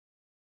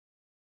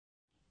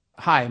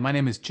Hi, my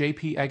name is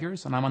J.P.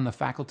 Eggers, and I'm on the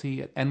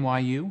faculty at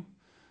NYU.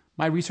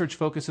 My research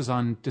focuses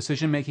on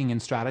decision-making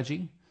and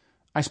strategy.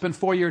 I spent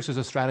 4 years as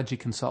a strategy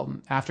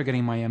consultant after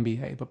getting my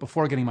MBA, but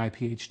before getting my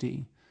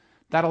PhD.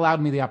 That allowed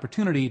me the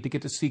opportunity to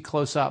get to see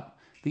close up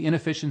the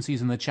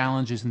inefficiencies and the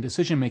challenges in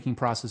decision-making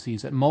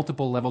processes at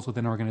multiple levels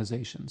within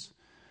organizations.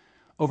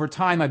 Over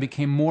time, I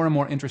became more and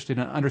more interested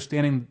in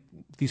understanding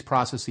these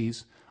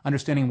processes,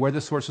 understanding where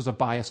the sources of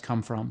bias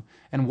come from,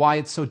 and why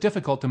it's so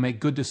difficult to make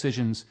good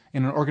decisions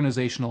in an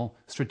organizational,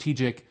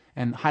 strategic,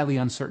 and highly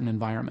uncertain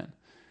environment.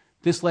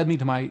 This led me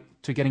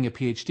to getting a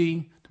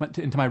PhD,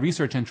 into my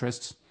research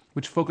interests,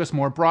 which focus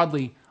more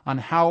broadly on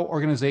how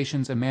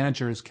organizations and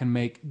managers can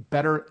make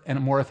better and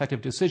more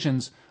effective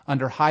decisions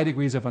under high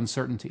degrees of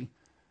uncertainty.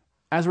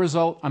 As a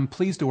result, I'm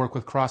pleased to work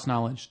with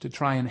CrossKnowledge to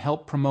try and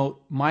help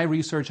promote my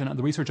research and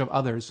the research of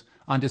others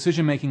on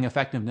decision-making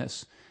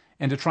effectiveness,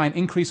 and to try and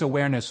increase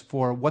awareness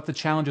for what the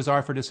challenges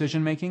are for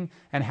decision-making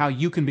and how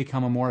you can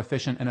become a more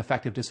efficient and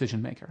effective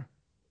decision maker.